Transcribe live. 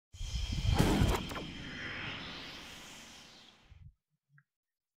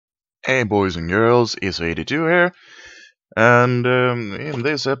Hey boys and girls, it's 82 here, and in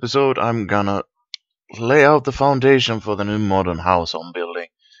this episode I'm gonna lay out the foundation for the new modern house I'm building.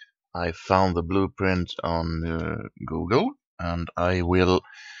 I found the blueprint on Google, and I will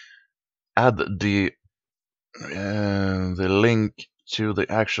add the link to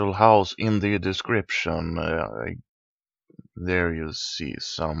the actual house in the description. There you see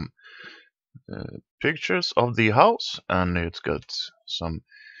some pictures of the house, and it's got some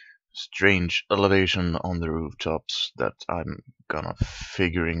strange elevation on the rooftops that I'm gonna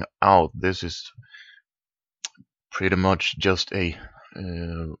figuring out. This is pretty much just a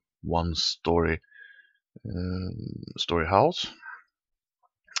one story house,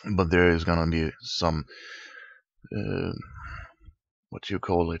 but there is gonna be some uh, what do you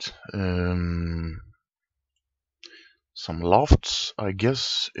call it, some lofts, I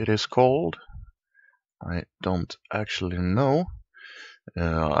guess it is called. I don't actually know.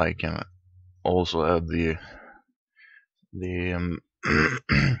 I can also add the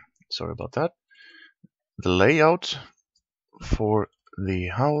sorry about that, the layout for the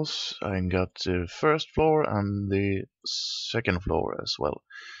house. I got the first floor and the second floor as well.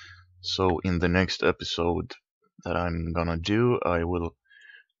 So in the next episode that I'm gonna do, I will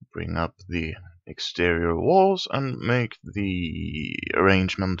bring up the exterior walls and make the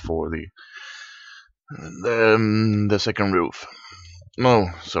arrangement for the second roof. No,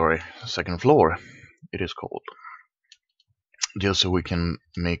 sorry, second floor it is called. Just so we can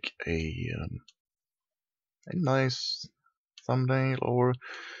make a nice thumbnail or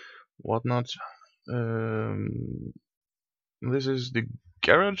whatnot. Um, this is the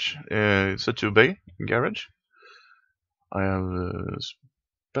garage. It's a 2-bay garage. I have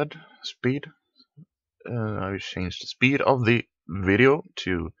speed. I changed the speed of the video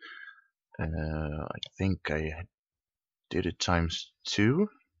to I think I did it times 2.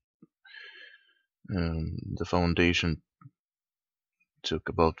 The foundation took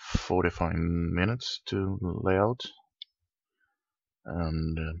about 45 minutes to lay out,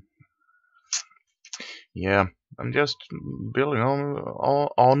 and yeah, I'm just building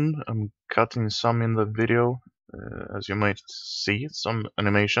on. I'm cutting some in the video, as you might see, some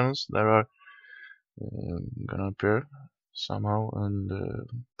animations that are gonna appear somehow and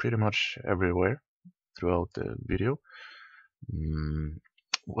pretty much everywhere throughout the video.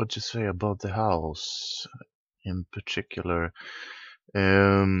 What to say about the house in particular?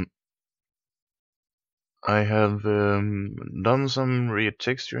 I have done some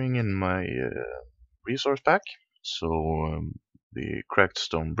retexturing in my resource pack, so the cracked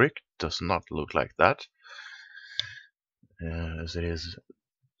stone brick does not look like that, as it is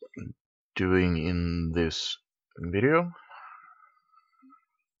doing in this video.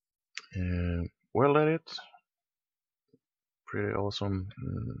 Well edit, pretty awesome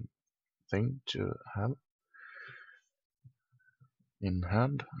thing to have in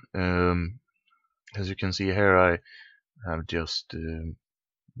hand. As you can see here, I have just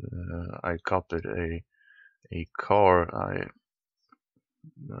I copied a car I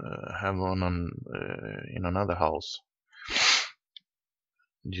have on in another house,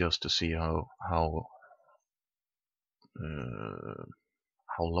 just to see uh, how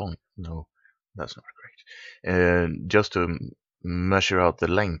long. No, that's not correct. Just to measure out the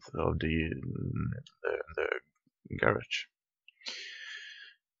length of the garage.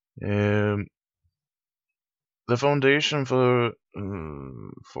 The foundation for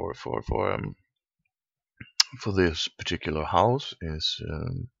this particular house is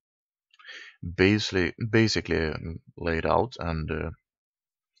basically laid out, and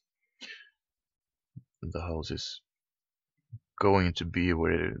the house is going to be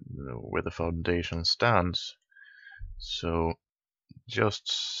where the foundation stands. So just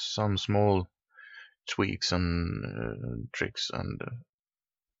some small tweaks and tricks and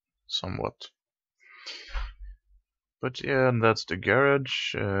somewhat. But yeah, that's the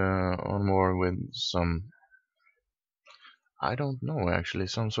garage. On more with some, I don't know actually,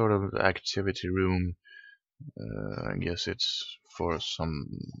 some sort of activity room. I guess it's for some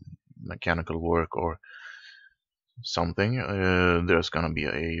mechanical work or something. There's gonna be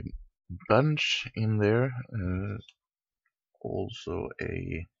a bench in there. Also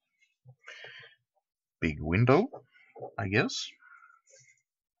a big window, I guess.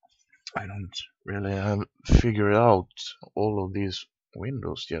 I don't really have figured out all of these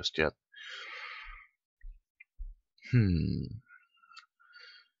windows just yet.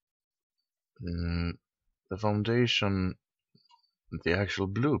 The foundation, the actual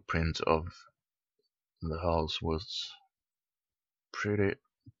blueprint of the house was pretty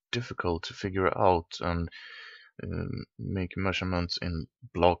difficult to figure out, and make measurements in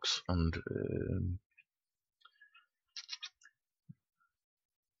blocks and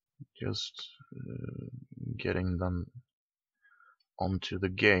just getting them onto the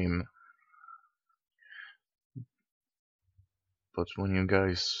game. But when you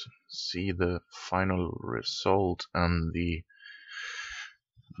guys see the final result and the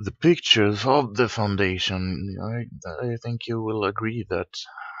pictures of the foundation, I think you will agree that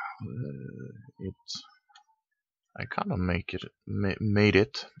I kind of made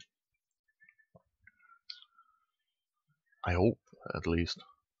it. I hope, at least.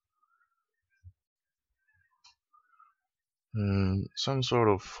 Some sort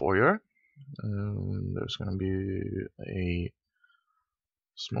of foyer. There's gonna be a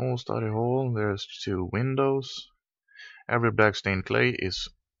small study hall. There's 2 windows. Every black stained clay is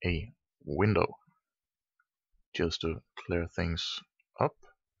a window. Just to clear things up.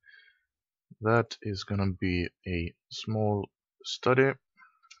 That is gonna be a small study.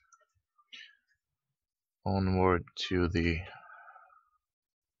 Onward to the...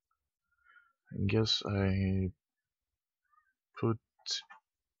 I guess I put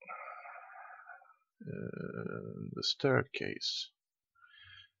the staircase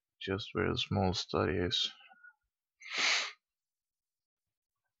just where the small study is.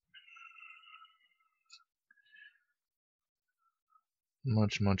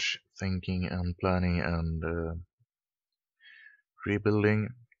 Much thinking and planning and rebuilding,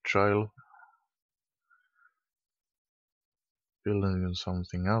 trial, building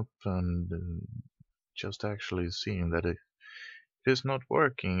something up and just actually seeing that it is not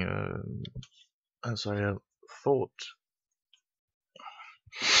working as I have thought.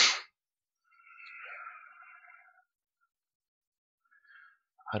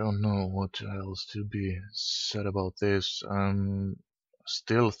 I don't know what else to be said about this. I'm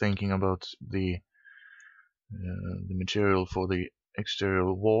still thinking about the material for the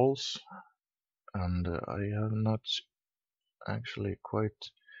exterior walls, and I have not actually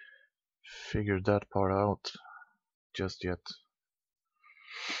quite figured that part out just yet.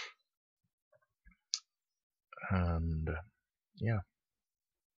 And yeah,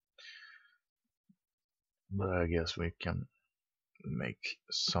 but I guess we can make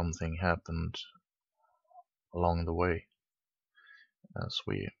something happen along the way as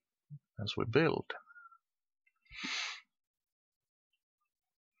we build.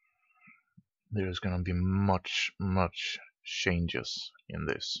 There's gonna be much changes in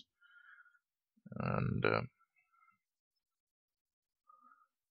this, and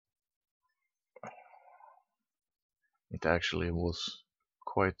it actually was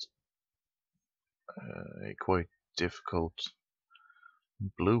quite a quite difficult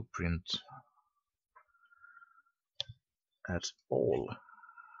blueprint at all.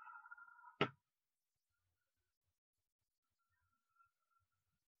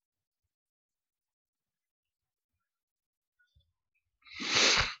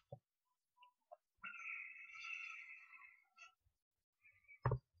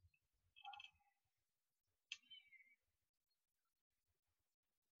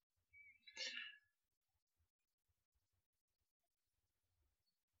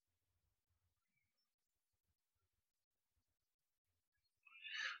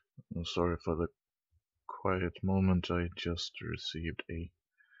 I'm sorry for the quiet moment. I just received a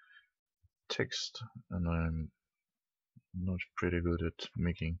text and I'm not pretty good at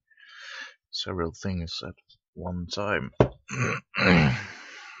making several things at one time.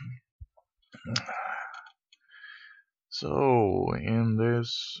 So in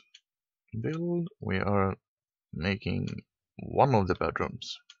this build we are making one of the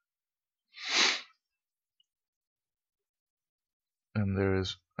bedrooms, and there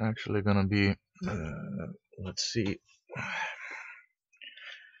is actually gonna be let's see,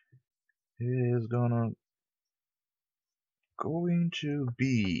 it is going to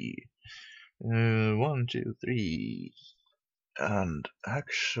be 1, 2, 3, and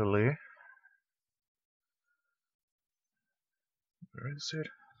actually, where is it?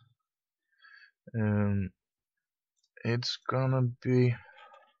 It's gonna be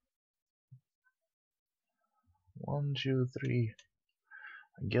 1, 2, 3.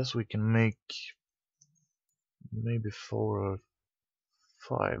 I guess we can make maybe 4 or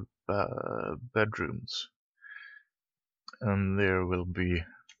 5 bedrooms, and there will be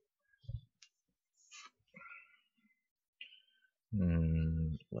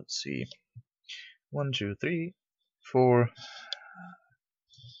let's see, 1, 2, 3, 4,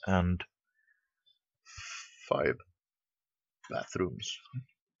 and 5 bathrooms.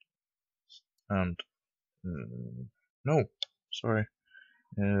 And no, sorry,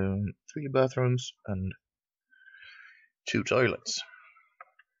 3 bathrooms and 2 toilets.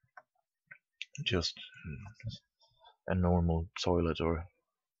 Just a normal toilet or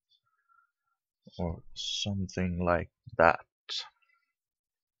something like that.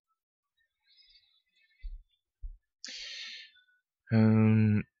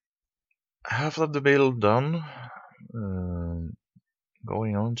 Half of the build done.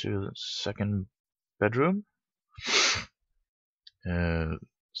 Going on to the second bedroom.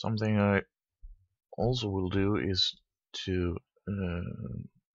 Something I also will do is to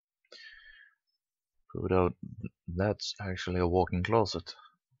put out that's actually a walk-in closet.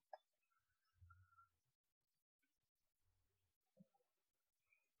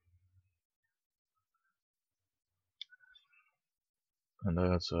 And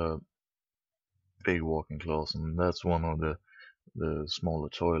that's a big walk-in closet, and that's one of the smaller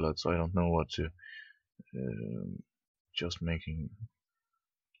toilets. I don't know what to just making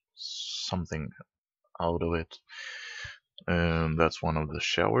something out of it. That's one of the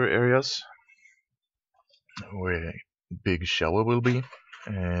shower areas where a big shower will be.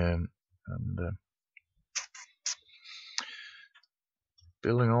 And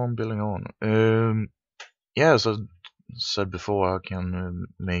building on. Yeah, as I said before, I can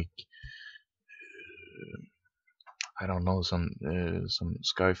make I don't know some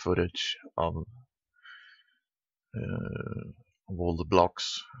sky footage of all the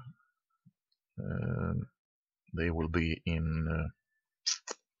blocks. They will be in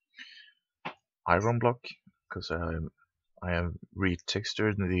iron block because I have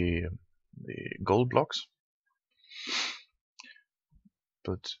retextured the gold blocks,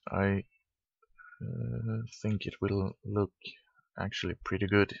 but I think it will look actually pretty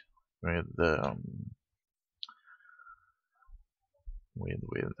good with the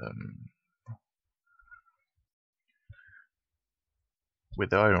with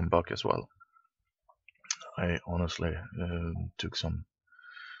the iron block as well. I honestly took some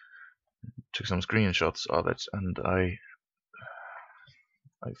screenshots of it, and I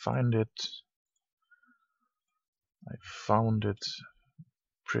found it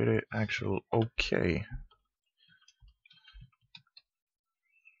pretty actual okay.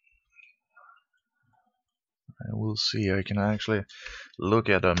 I will see. I can actually look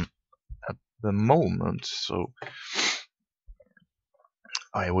at them at the moment, so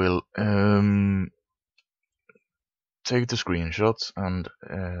I will take the screenshots and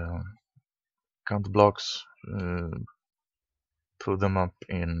count the blocks, put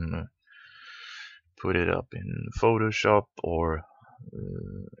it up in Photoshop or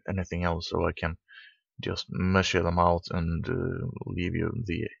anything else, so I can just measure them out and leave you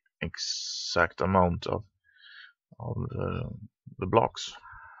the exact amount of the blocks.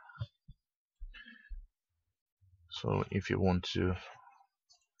 So if you want to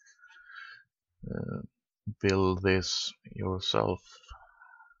build this yourself,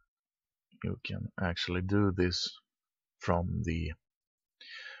 you can actually do this from the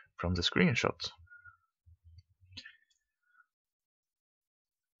screenshots.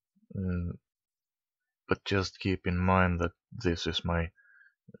 But just keep in mind that this is my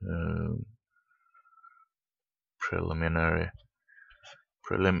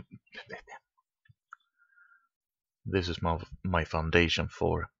this is my foundation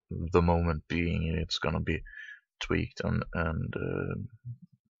for the moment being. It's gonna be tweaked and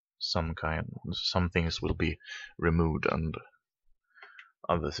some things will be removed and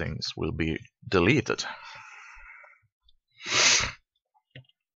other things will be deleted.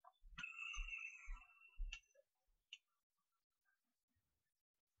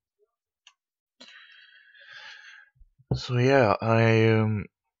 So yeah, I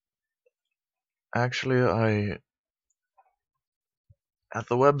at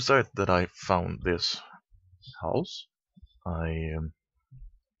the website that I found this house, I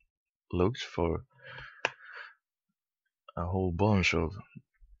looked for a whole bunch of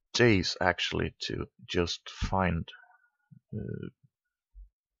days actually to just find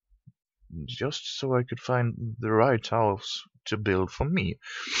just so I could find the right house to build for me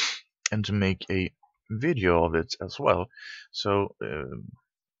and to make a video of it as well. So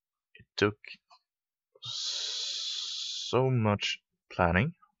it took so much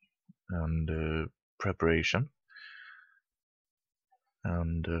planning and preparation,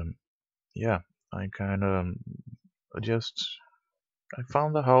 and yeah, I kind of I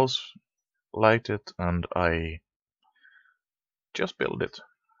found the house, liked it, and I just built it.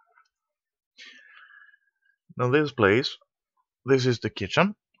 Now this is the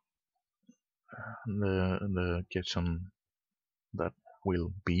kitchen, the kitchen that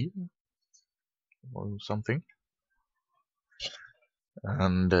will be or something,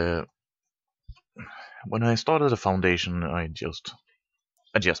 and when I started the foundation, I just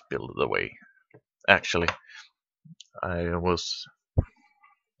built it away. Actually, I was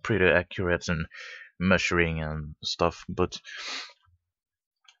pretty accurate in measuring and stuff, but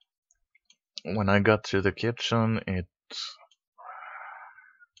when I got to the kitchen,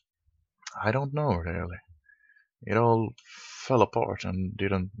 I don't know really. It all fell apart and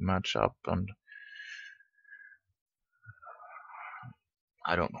didn't match up, and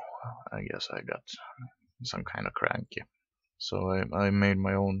I don't know. I guess I got some kind of cranky. So I made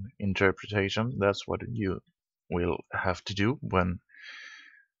my own interpretation. That's what you will have to do when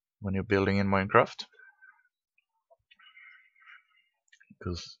you're building in Minecraft,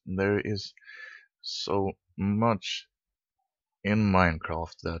 because there is so much in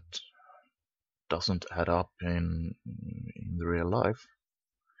Minecraft that doesn't add up in the real life.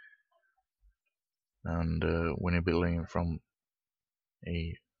 And when you're building from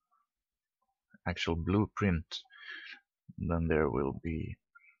a actual blueprint, then there will be.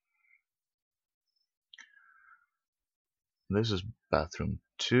 This is bathroom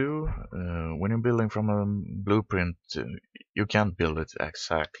 2. When you're building from a blueprint, you can't build it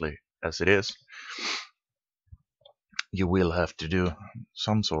exactly as it is. You will have to do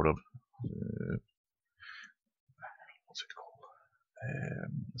some sort of what's it called?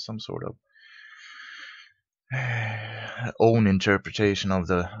 Some sort of own interpretation of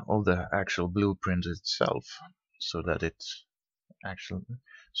the actual blueprint itself, so that it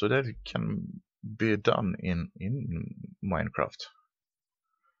can be done in Minecraft.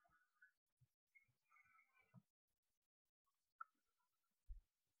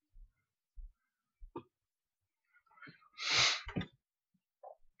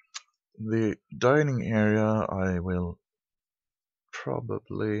 The dining area, I will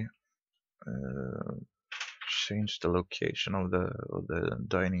probably change the location of the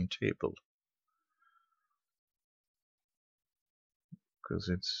dining table, because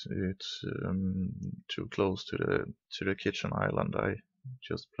it's too close to the kitchen island I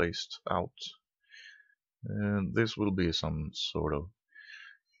just placed out. This will be some sort of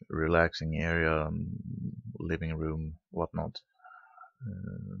relaxing area, living room, whatnot.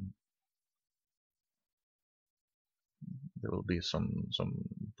 There will be some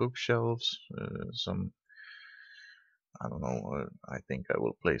bookshelves, some, I don't know. I think I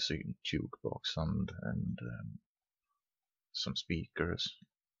will place a jukebox and some speakers.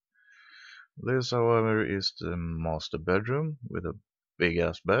 This, however, is the master bedroom with a big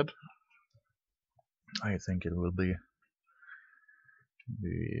ass bed. I think it will be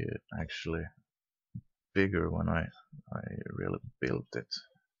actually bigger when I really built it.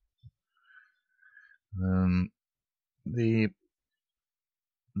 The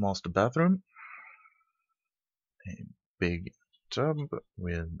master bathroom, a big tub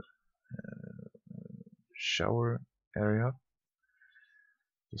with shower area,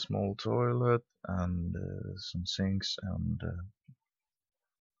 a small toilet, and some sinks and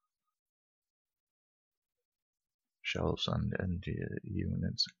shelves and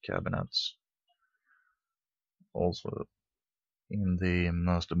units, cabinets. Also, in the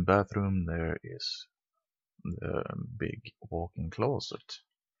master bathroom, there is the big walk-in closet.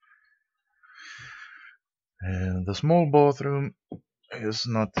 The small bathroom is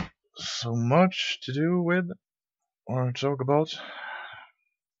not so much to do with or talk about,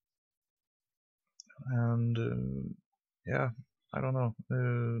 and yeah, I don't know.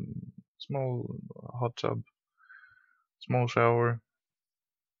 Small hot tub, small shower,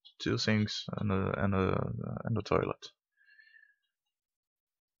 2 sinks, and a toilet.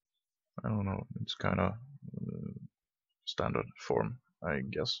 I don't know. It's kind of standard form, I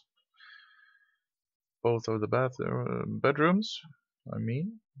guess. Both of the bedrooms, I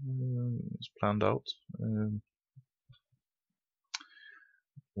mean, is planned out.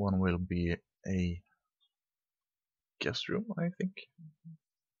 One will be a guest room, I think.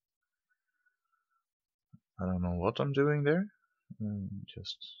 I don't know what I'm doing there.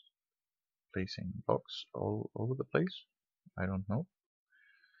 Just placing blocks all over the place. I don't know.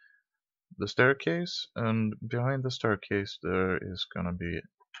 The staircase, and behind the staircase there is gonna be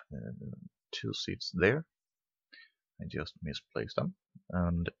 2 seats there. I just misplaced them,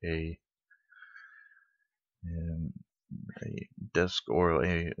 and a desk or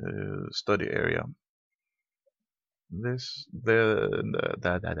a study area.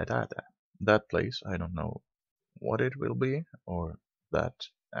 That place, I don't know what it will be, or that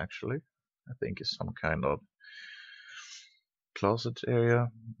actually, I think is some kind of closet area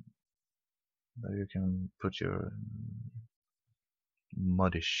that you can put your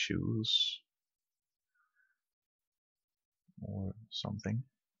muddy shoes or something.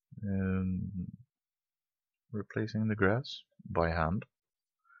 replacing the grass by hand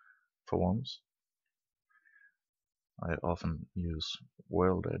for once. I often use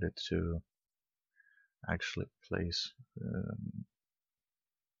World Edit to actually place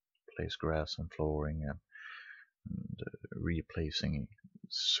grass and flooring and replacing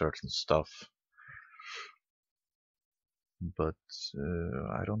certain stuff. But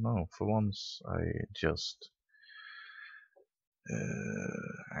I don't know. For once, I just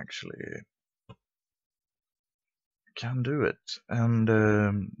actually can do it, and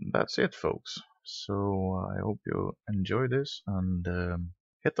that's it, folks. So I hope you enjoy this and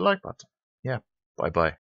hit the like button. Yeah, bye bye.